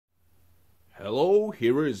Hello,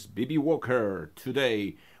 here is BB Walker.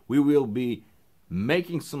 Today we will be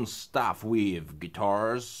making some stuff with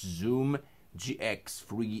guitars, Zoom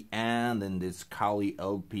G3Xn and this Kali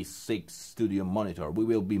LP6 studio monitor. We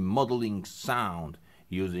will be modeling sound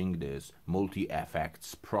using this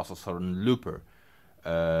multi-effects processor and looper.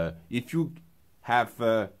 If you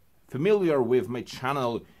have familiar with my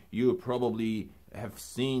channel, you probably have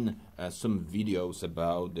seen some videos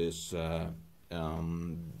about this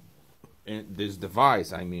this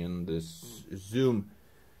device, I mean this Zoom,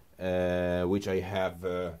 which I have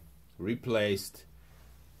replaced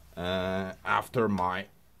after my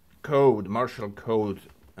code, Marshall Code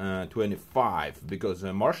 25, because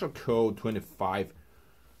Marshall Code 25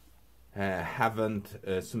 haven't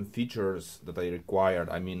some features that I required.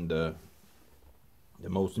 I mean the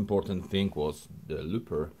most important thing was the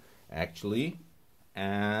looper actually,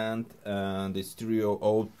 and the stereo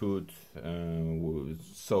output,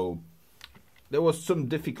 so there was some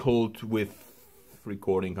difficulty with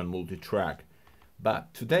recording on multi-track.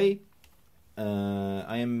 But today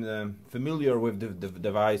I am familiar with the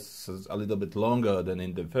device a little bit longer than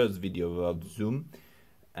in the first video about Zoom,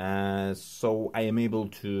 so I am able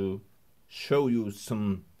to show you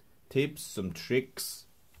some tips, some tricks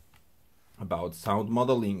about sound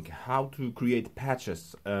modeling, how to create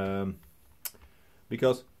patches,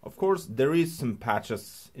 because of course there is some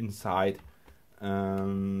patches inside,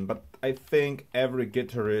 but I think every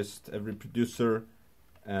guitarist, every producer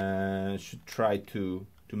should try to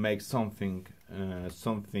make something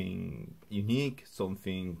something unique,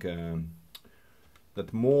 something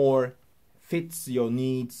that more fits your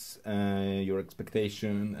needs, your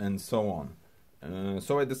expectation, and so on.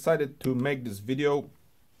 So I decided to make this video.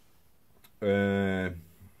 There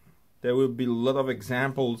will be a lot of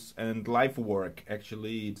examples and live work.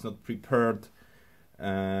 Actually, it's not prepared,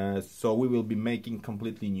 so we will be making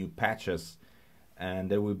completely new patches, and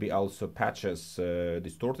there will be also patches,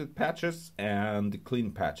 distorted patches and clean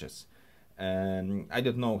patches. And I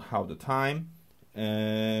don't know how the time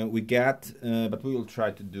we get, but we will try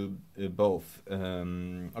to do both.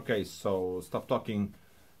 Okay, so stop talking.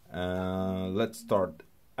 Let's start.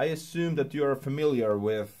 I assume that you are familiar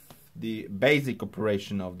with the basic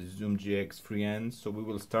operation of the Zoom G3Xn, so we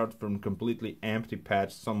will start from completely empty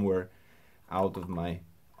patch somewhere out of my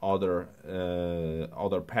other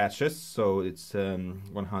patches. So it's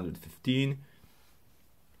 115.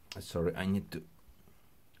 Sorry, I need to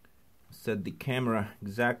set the camera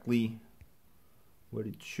exactly where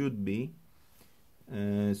it should be.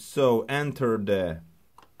 So enter the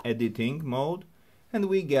editing mode, and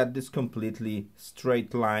we get this completely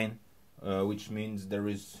straight line, which means there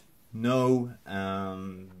is no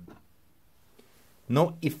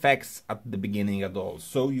effects at the beginning at all,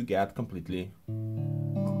 so you get completely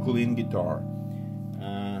clean guitar.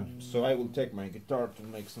 So I will take my guitar to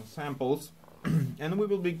make some samples and we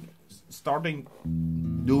will be starting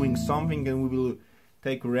doing something, and we will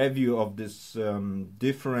take a review of this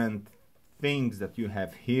different things that you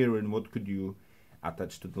have here and what could you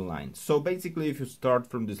attach to the line. So basically, if you start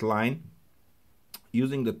from this line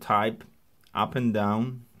using the type up and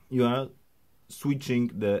down, you are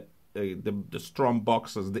switching the strum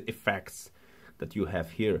boxes, the effects that you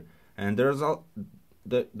have here, and there is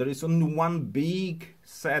only one big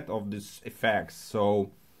set of these effects.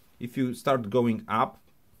 So if you start going up,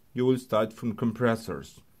 you will start from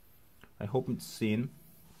compressors. I hope it's seen.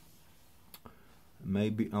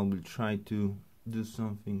 Maybe I will try to do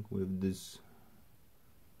something with this.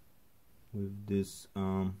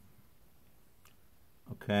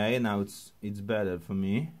 Okay, now it's better for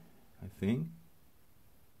me, I think.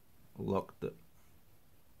 Lock the.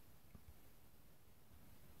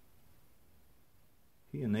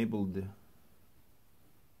 He enabled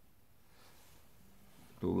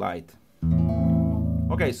the light.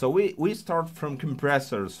 Okay, so we start from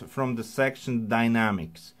compressors, from the section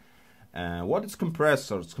dynamics. What is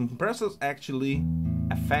compressors? Compressors actually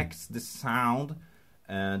affects the sound,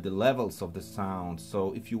 the levels of the sound.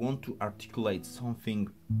 So if you want to articulate something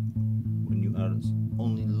when you are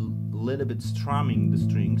only a little bit strumming the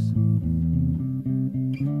strings,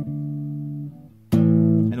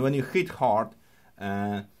 and when you hit hard,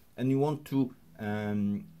 and you want to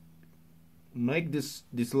make this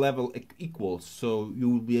level equal, so you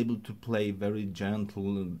will be able to play very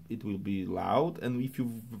gentle, it will be loud, and if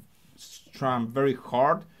you strum very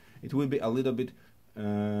hard, it will be a little bit.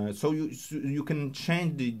 So you can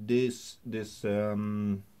change this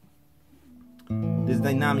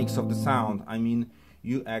dynamics of the sound. I mean,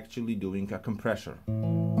 you actually doing a compressor,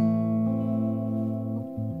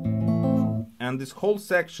 and these whole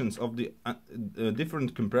sections of the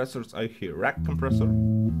different compressors are here. Rack compressor,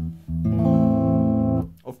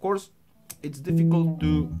 Of course, it's difficult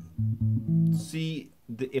to see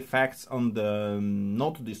the effects on the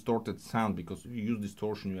not distorted sound, because if you use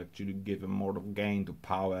distortion, you actually give a more of gain to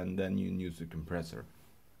power, and then you use the compressor.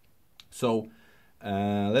 So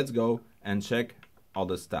let's go and check all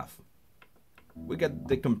the stuff. We got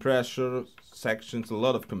the compressor sections, a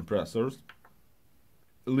lot of compressors,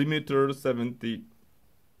 limiter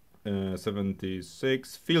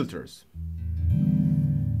 76, filters,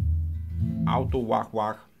 auto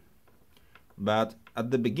wah-wah. But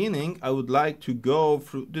at the beginning, I would like to go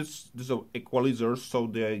through this equalizers, so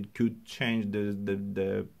that I could change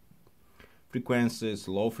the frequencies.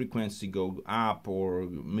 Low frequency go up, or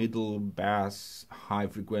middle, bass, high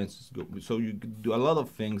frequencies go. So you could do a lot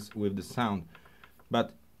of things with the sound.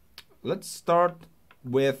 But let's start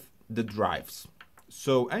with the drives.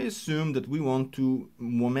 So I assume that we want to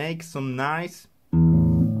make some nice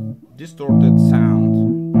distorted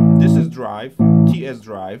sound. This is drive, TS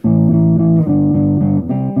drive.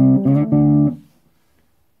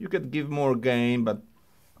 You could give more gain, but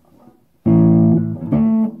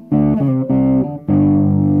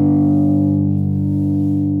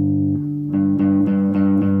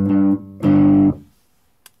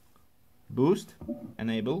boost,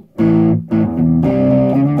 enable.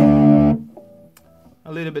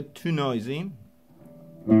 A little bit too noisy.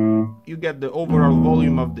 You get the overall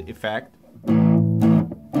volume of the effect.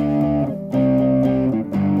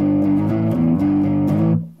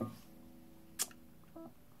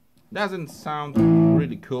 Doesn't sound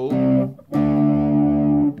really cool.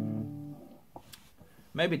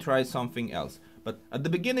 Maybe try something else. But at the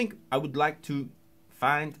beginning, I would like to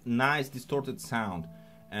find nice distorted sound.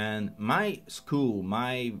 And my school,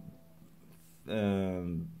 my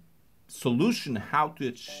solution how to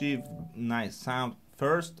achieve nice sound,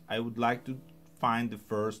 first I would like to find the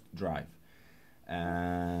first drive.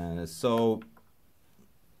 So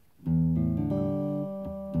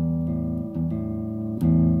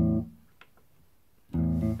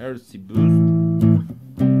RC boost,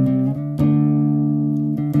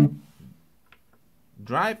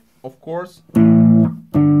 drive, of course.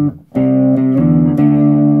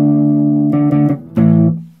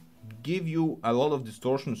 Give you a lot of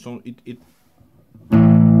distortion, so it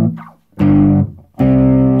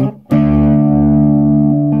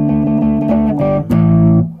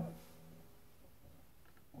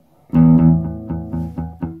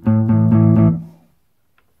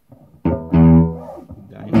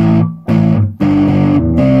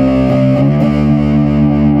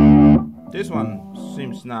this one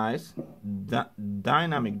seems nice.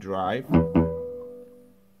 Dynamic drive.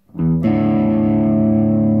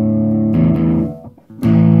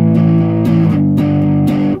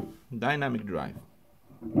 Dynamic drive.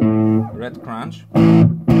 Red crunch.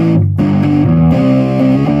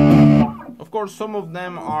 Of course, some of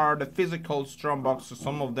them are the physical strum boxes,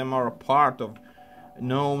 some of them are a part of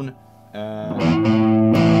known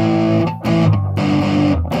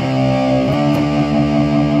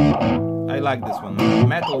I like this one,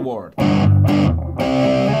 Metal Ward.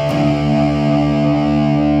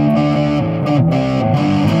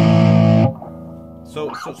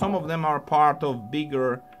 So some of them are part of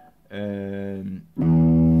bigger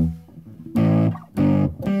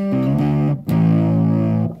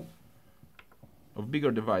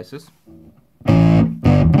devices,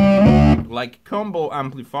 like combo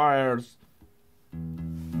amplifiers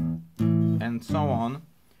and so on.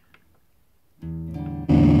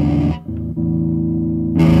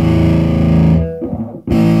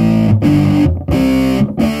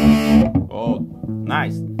 Oh,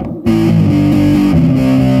 nice.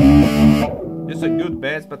 It's a good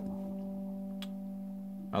bass, but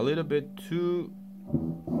a little bit too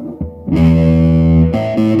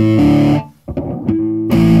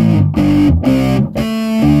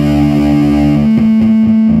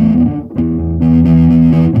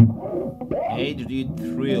HD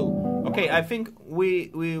thrill. Okay, I think we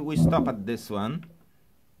stop at this one.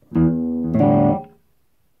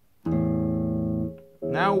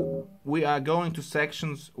 Now we are going to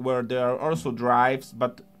sections where there are also drives,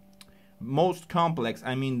 but most complex.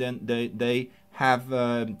 I mean, then they have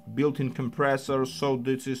built-in compressors, so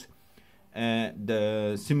this is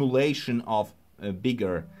the simulation of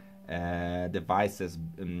bigger devices,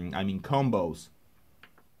 I mean combos.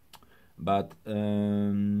 But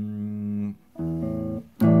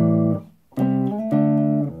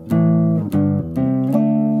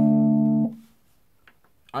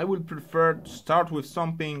I would prefer to start with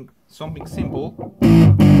something simple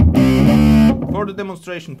for the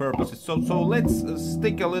demonstration purposes. So let's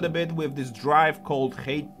stick a little bit with this drive called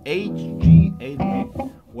HG,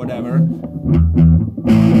 whatever.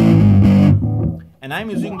 And And I'm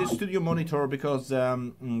using the studio monitor because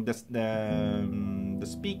the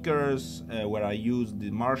speakers where I used the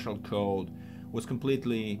Marshall code was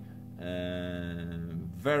completely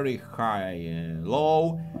very high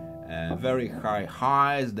low, very high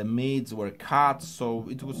highs, the mids were cut, so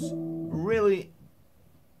it was really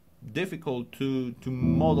difficult to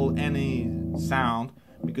model any sound,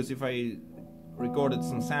 because if I recorded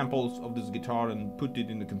some samples of this guitar and put it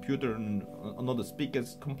in the computer and on other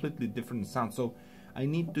speakers, completely different sound. So I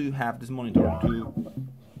need to have this monitor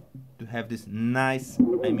to have this nice,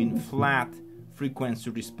 I mean flat frequency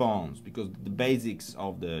response, because the basics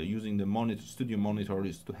of the using the monitor, studio monitor,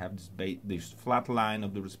 is to have this flat line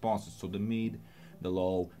of the responses, so the mid, the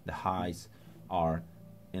low, the highs are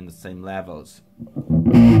in the same levels.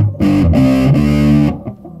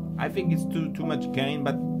 I think it's too much gain,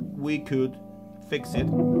 but we could fix it.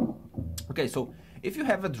 Okay, so if you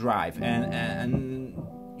have a drive and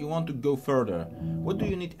you want to go further, what do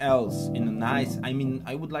you need else in a nice, I mean,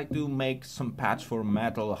 I would like to make some patch for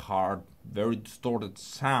metal, hard, very distorted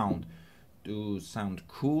sound, to sound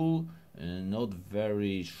cool, not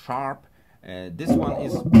very sharp. This one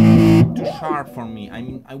is too sharp for me. I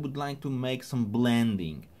mean, I would like to make some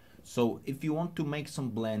blending. So if you want to make some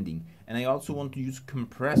blending, and I also want to use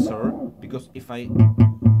compressor, because if I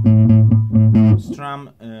strum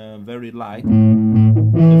very light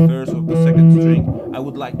the first or the second string, I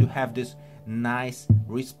would like to have this nice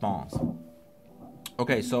response.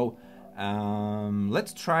 Okay, so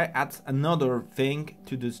let's try add another thing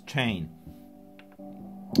to this chain,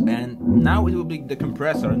 and now it will be the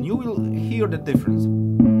compressor, and you will hear the difference.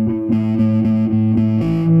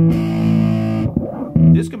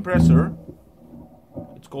 This compressor,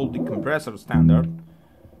 it's called the compressor standard.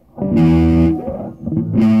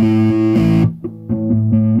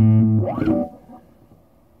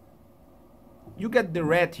 You get the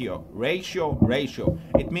ratio.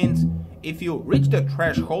 It means if you reach the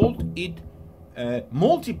threshold, it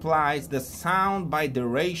multiplies the sound by the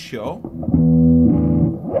ratio.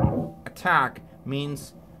 Attack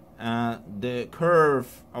means the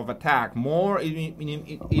curve of attack. More,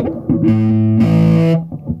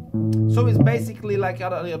 so it's basically like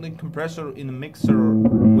a compressor in a mixer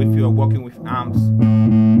if you are working with amps.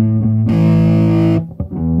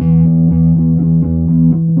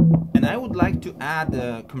 And I would like to add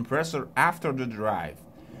a compressor after the drive.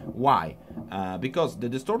 Why? Because the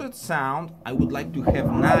distorted sound I would like to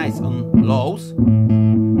have nice on lows.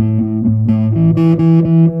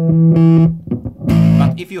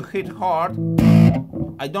 But if you hit hard,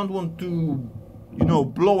 I don't want to, you know,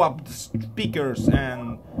 blow up the speakers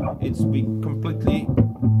and it's be completely.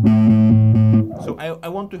 So I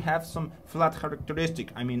want to have some flat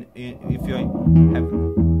characteristic. I mean, if you have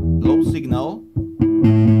low signal,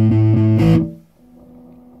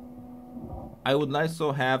 I would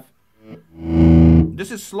also have.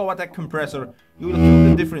 This is slow attack compressor. You will feel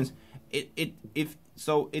the difference. It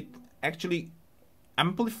actually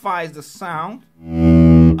amplifies the sound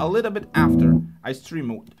a little bit after I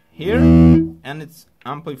stream it here, and it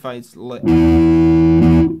amplifies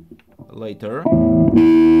later.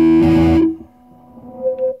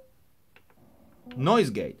 Noise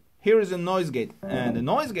gate. Here is a noise gate, and the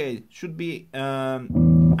noise gate should be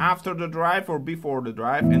after the drive or before the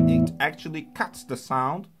drive, and it actually cuts the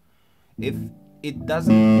sound if it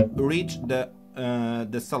doesn't reach the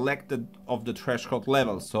selected of the threshold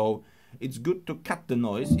level. So it's good to cut the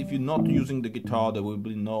noise. If you're not using the guitar, there will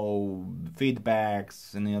be no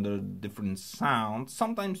feedbacks, any other different sounds.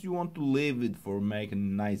 Sometimes you want to leave it for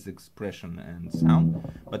making nice expression and sound.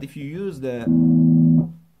 But if you use the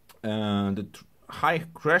high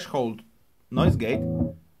threshold noise gate,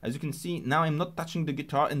 as you can see, now I'm not touching the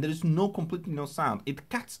guitar and there is completely no sound. It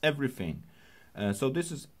cuts everything. So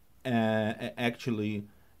this is actually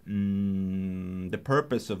the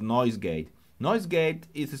purpose of noise gate. Noise gate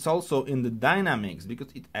is also in the dynamics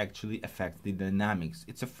because it actually affects the dynamics.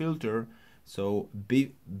 It's a filter, so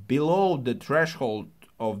below the threshold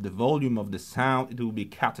of the volume of the sound, it will be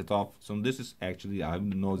cut it off. So this is actually how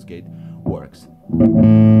the noise gate works.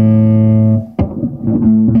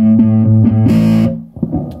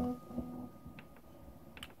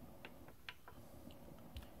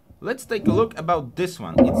 Let's take a look about this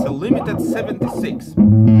one. It's a limited 76.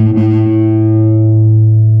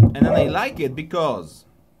 And I like it because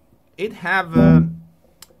it have a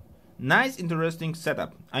nice interesting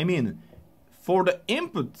setup. I mean, for the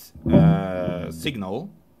input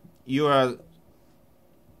signal, you are,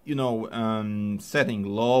 you know, setting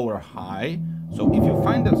low or high. So if you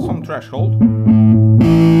find some threshold,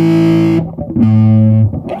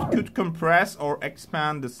 it could compress or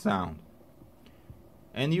expand the sound.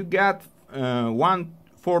 And you got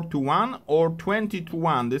 1:4 or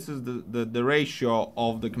 20:1. This is the ratio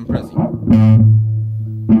of the compressing.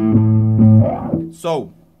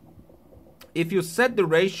 So if you set the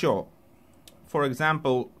ratio, for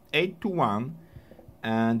example 8:1,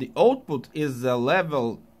 and the output is a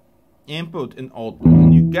level input and output,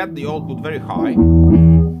 and you get the output very high,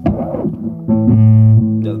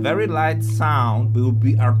 the very light sound will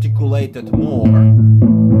be articulated more.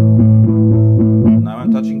 Now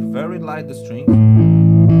I'm touching very light the strings,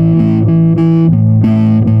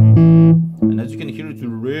 and as you can hear, it's a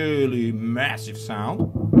really massive sound.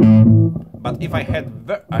 But if I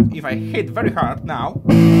hit very hard now,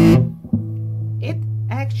 it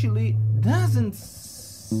actually doesn't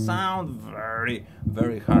sound very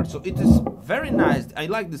hard. So it is very nice. I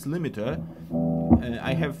like this limiter.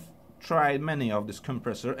 I have tried many of this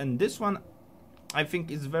compressor, and this one I think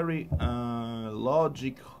is very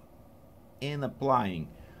logic in applying.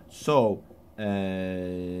 So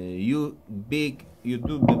you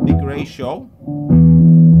do the big ratio,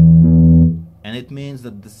 and it means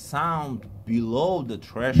that the sound below the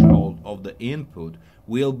threshold of the input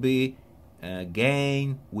will be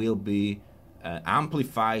gain will be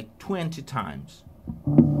amplified 20 times.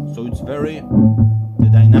 So it's very the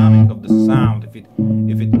dynamic of the sound. If it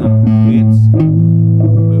now fits,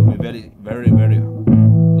 will be very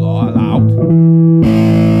loud,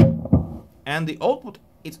 and the output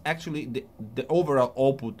is actually the overall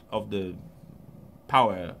output of the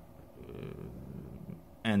power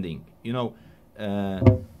ending. You know,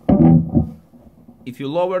 if you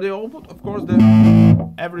lower the output, of course,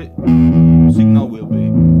 every signal will be.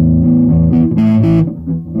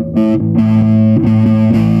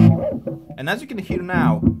 And as you can hear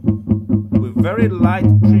now, with very light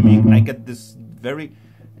trimming, I get this very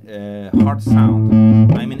hard sound.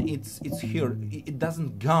 I mean, it's here. It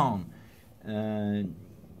doesn't gone.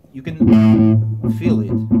 You can feel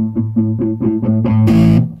it.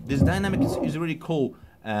 This dynamic is really cool.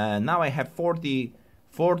 Now I have 40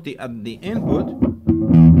 at the input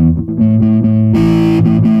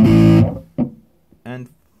and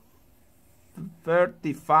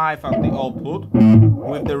 35 at the output,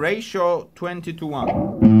 with the ratio 20:1.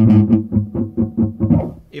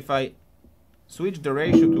 If I switch the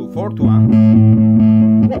ratio to 4:1,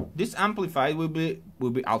 this amplified will be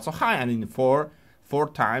also high. I mean, four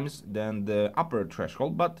times than the upper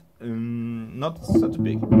threshold, but not such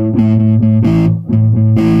big.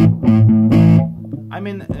 I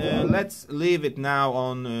mean, let's leave it now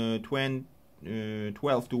on 12:1.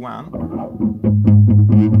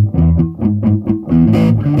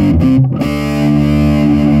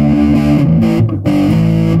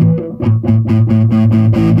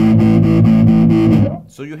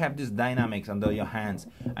 So you have this dynamics under your hands.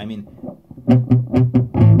 I mean,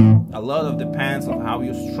 a lot of depends on how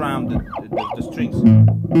you strum the strings.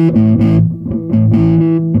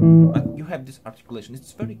 But you have this articulation.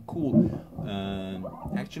 It's very cool.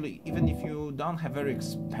 Actually, even if you don't have very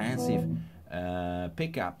expensive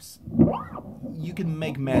pickups, you can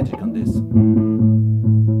make magic on this,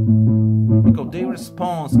 because they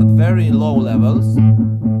respond at very low levels.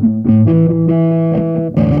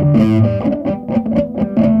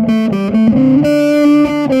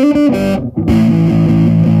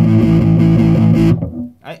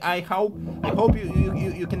 I hope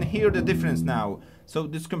you can hear the difference now. So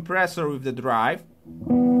this compressor with the drive,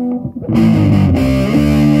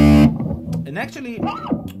 and actually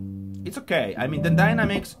it's okay. I mean, the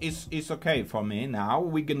dynamics is okay for me. Now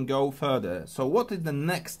we can go further. So what is the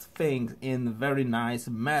next thing in very nice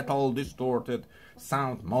metal distorted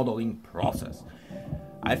sound modeling process?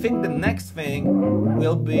 I think the next thing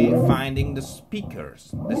will be finding the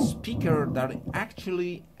speakers. The speaker that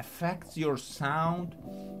actually affects your sound,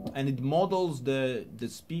 and it models the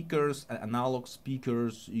speakers, analog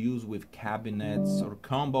speakers used with cabinets or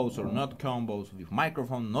combos or not combos, with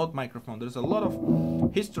microphone, not microphone. There's a lot of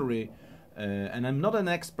history, and I'm not an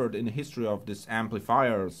expert in the history of these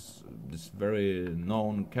amplifiers, these very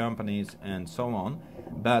known companies and so on,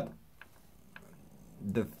 but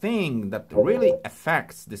the thing that really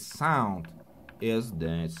affects the sound is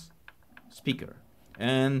this speaker.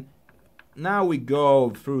 And now we go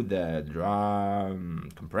through the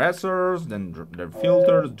compressors, then the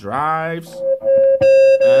filters, drives,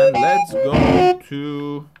 and let's go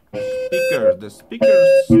to speakers. The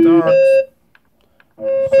speakers start.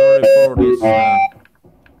 Sorry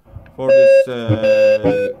for this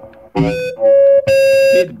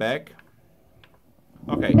feedback.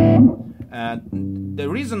 Okay. The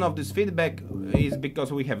reason of this feedback is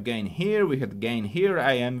because we have gain here, we have gain here.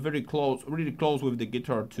 I am very close, really close with the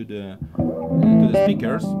guitar to the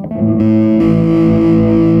speakers.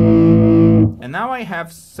 now I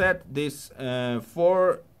have set this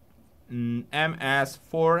for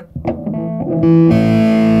MS4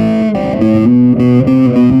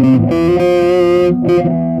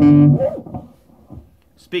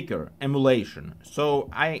 speaker emulation. So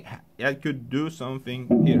I could do something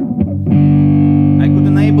here. I could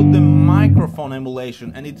enable the microphone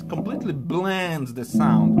emulation, and it completely blends the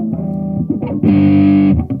sound.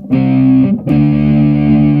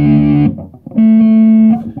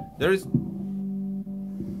 There is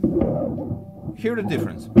Hear the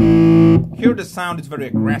difference. Here the sound is very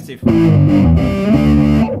aggressive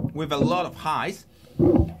with a lot of highs,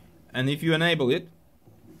 and if you enable it,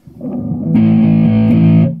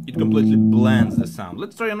 it completely blends the sound.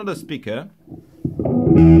 Let's try another speaker.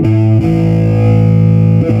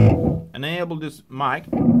 Enable this mic.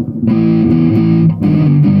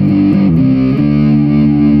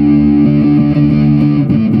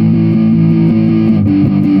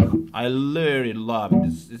 I really love it.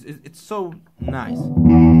 It's so nice.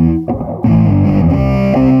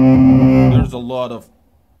 There's a lot of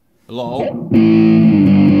low.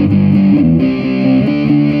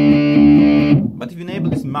 But if you enable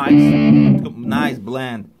these mics, it's a nice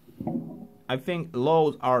blend. I think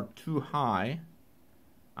lows are too high.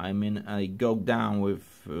 I mean, I go down with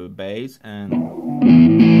bass and...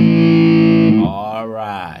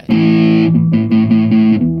 Alright.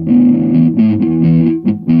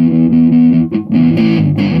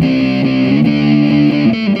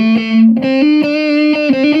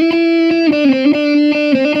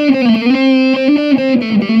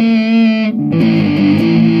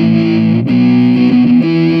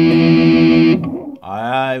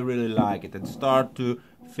 I really like it and start to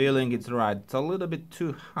feeling it's right. It's a little bit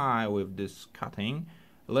too high with this cutting.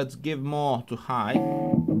 Let's give more to high.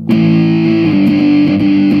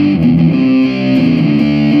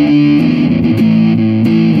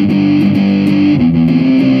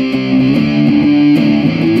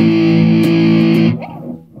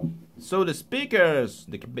 So the speakers,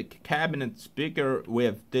 the big cabinet speaker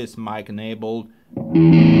with this mic enabled,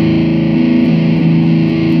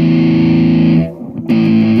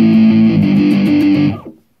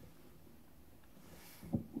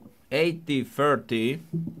 80-30,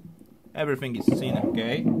 everything is seen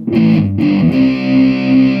okay.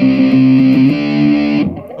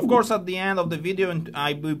 Of course, at the end of the video, and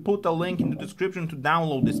I will put a link in the description to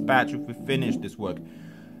download this patch if we finish this work.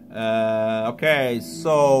 Okay,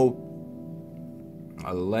 so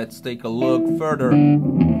let's take a look further.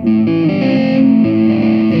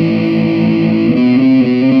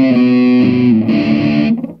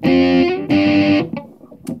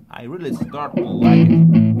 I really start to like it.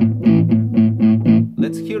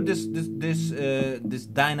 Let's hear this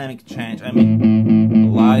dynamic change. I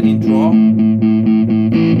mean, light intro.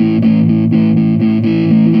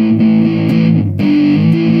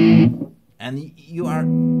 And you are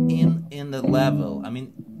in the level. I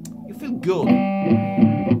mean, you feel good.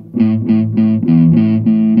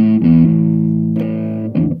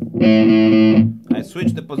 I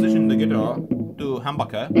switched the position of the guitar to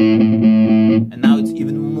humbucker, and now it's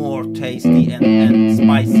even more tasty and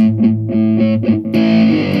spicy.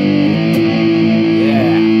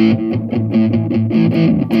 Yeah,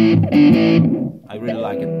 I really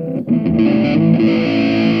like it.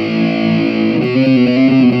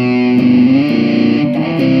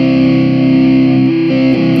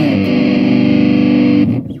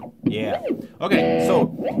 Yeah. Okay,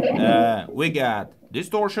 so we got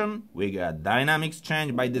distortion, we got dynamics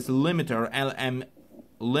change by this limiter, LM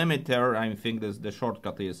limiter. I think this, the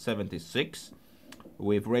shortcut is 76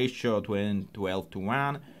 with ratio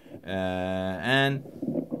 12:1, and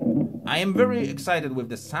I am very excited with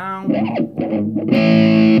the sound.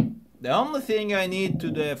 The only thing I need to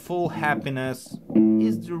the full happiness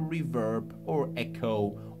is the reverb or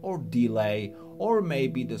echo or delay or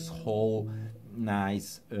maybe this whole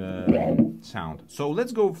nice sound. So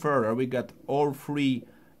let's go further. We got all three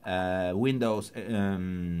windows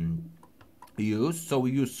used. So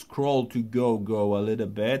we use scroll to go a little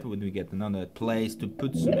bit when we get another place to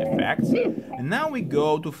put some effects. And now we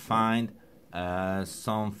go to find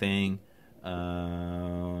something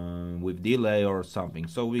with delay or something.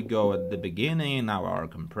 So we go at the beginning, now our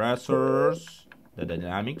compressors, the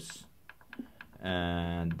dynamics,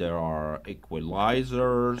 and there are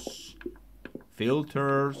equalizers,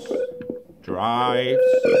 filters, drives,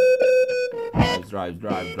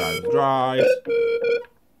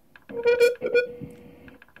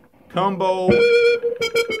 combo,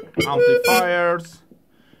 amplifiers,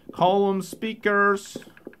 column speakers.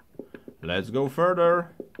 Let's go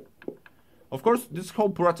further. Of course, this whole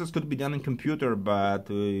process could be done in computer, but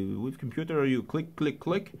with computer you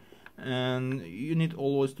click, and you need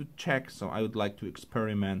always to check, so I would like to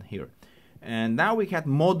experiment here. And now we had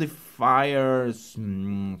modifiers,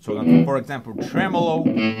 so that, for example, tremolo,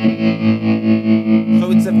 so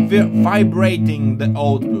it's a vibrating the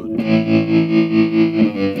output.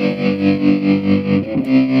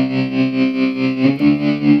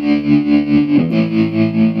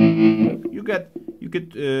 You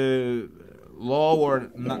could lower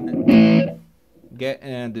get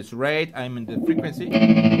this rate, I mean the frequency,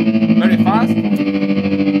 very fast,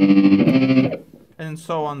 and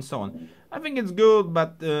so on, so on. I think it's good,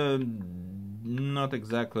 but not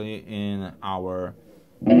exactly in our.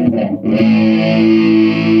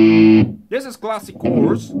 This is classic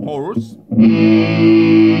horse.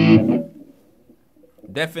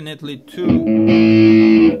 Definitely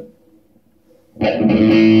two.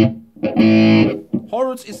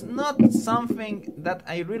 Horus is not something that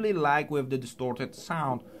I really like with the distorted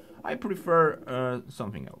sound. I prefer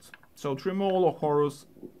something else. So tremolo, Horus,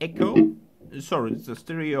 echo. Sorry, it's a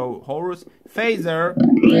stereo Horus, phaser.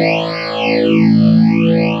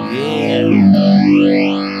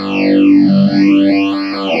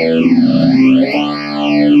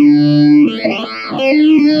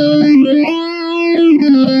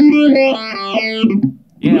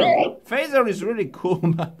 Yeah, phaser is really cool,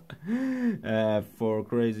 but for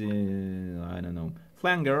crazy, I don't know,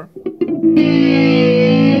 flanger.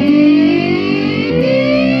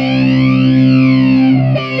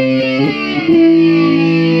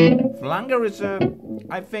 Flanger is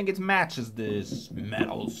I think it matches this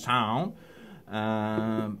metal sound.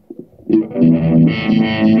 The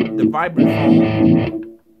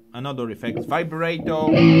vibraphone, another effect,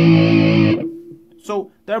 vibrato.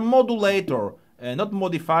 So they're modulator, not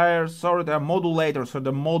modifiers. Sorry, they're modulators. So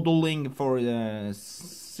they're moduling for the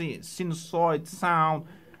sinusoid sound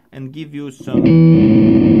and give you some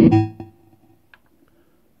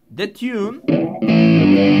detune.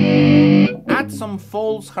 Add some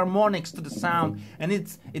false harmonics to the sound, and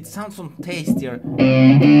it sounds some tastier.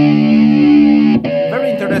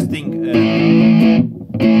 Very interesting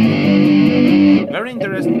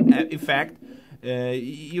effect.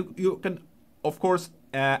 You can of course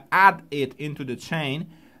add it into the chain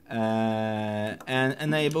and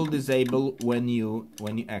enable, disable when you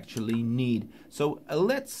actually need. So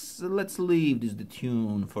let's leave this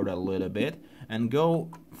detune for a little bit and go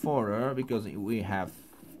further, because we have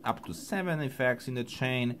up to 7 effects in the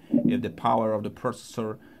chain with the power of the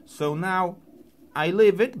processor. So now I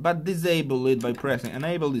leave it, but disable it by pressing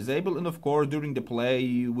enable, disable, and of course during the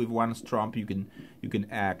play with one stomp you can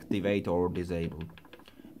activate or disable.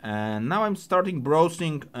 And now I'm starting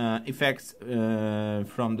browsing effects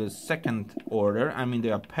from the second order. I mean,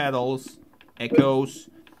 there are pedals, echoes,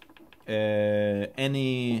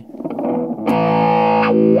 any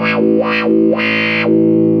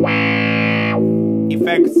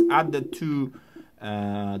effects added to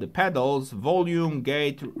the pedals, volume,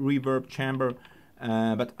 gate, reverb, chamber,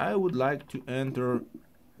 but I would like to enter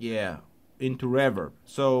into reverb.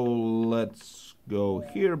 So let's go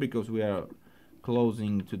here, because we are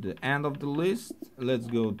closing to the end of the list. Let's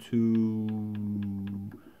go to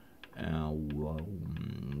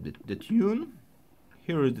the tune.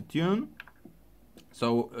 Here is the tune.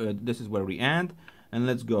 So this is where we end, and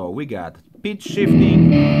let's go. We got pitch shifting,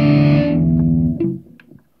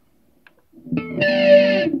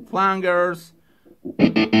 flangers,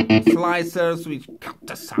 slicers which cut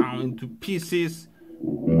the sound into pieces,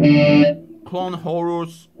 clone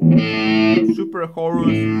Horus, super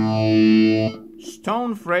Horus,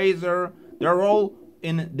 stone phaser. They're all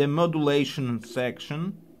in the modulation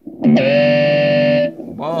section.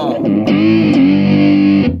 Wow.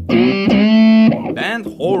 Band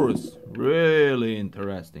Horus, really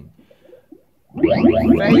interesting.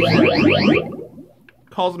 Phaser,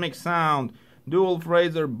 cosmic sound, dual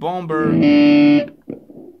phaser, bomber,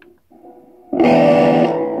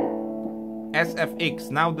 SFX.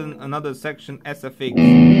 Now then another section, SFX,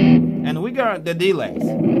 and we got the delays.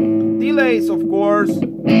 Delays, of course.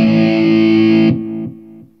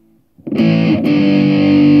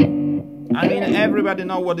 I mean, everybody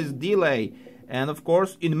know what is delay, and of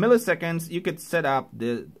course in milliseconds you could set up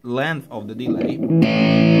the length of the delay.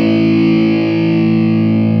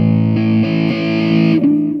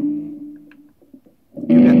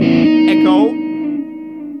 You get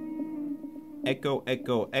echo,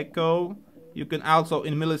 echo. You can also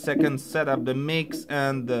in milliseconds set up the mix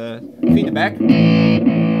and the feedback.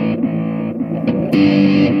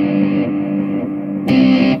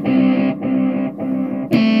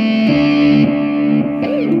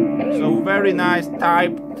 So very nice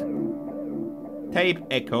tape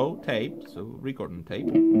echo, so recording tape.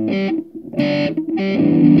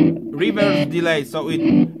 reverse delay, so it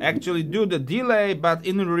actually do the delay but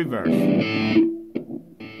in reverse.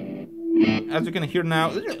 As you can hear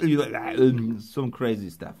now, some crazy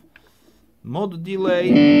stuff. Mode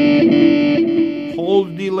delay,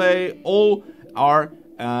 hold delay, all are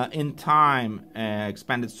in time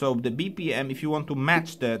expanded. So the BPM, if you want to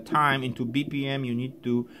match the time into BPM, you need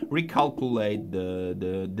to recalculate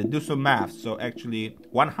do some math. So actually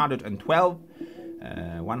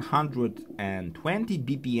 120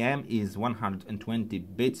 BPM is 120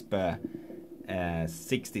 beats per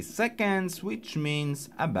 60 seconds, which means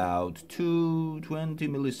about 220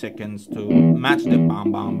 milliseconds to match the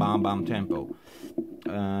bam bam bam bam tempo.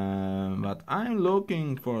 But I'm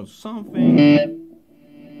looking for something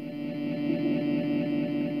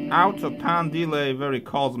out of pan delay, very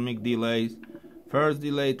cosmic delays. First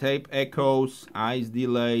delay, tape echoes, ice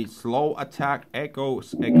delay, slow attack,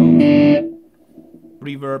 echoes,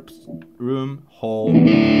 reverbs, room, hold,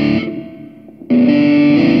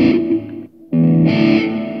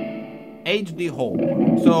 HD hold.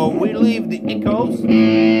 So we leave the echoes.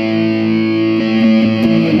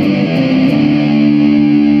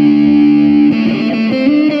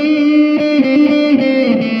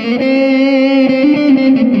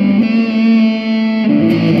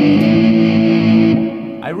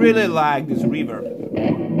 I really like this reverb.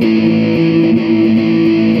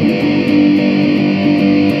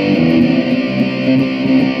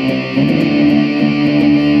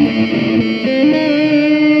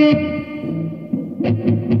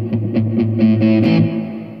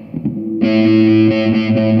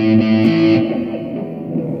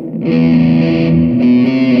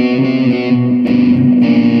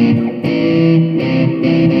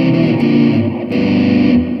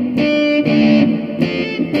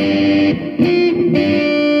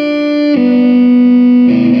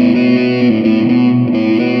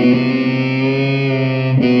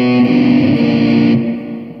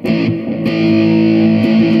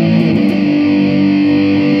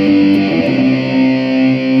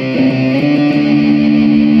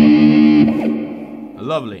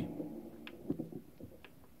 Lovely.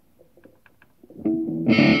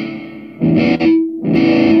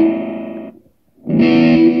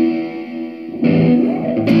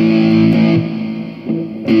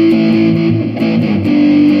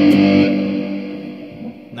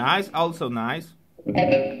 Nice, also nice.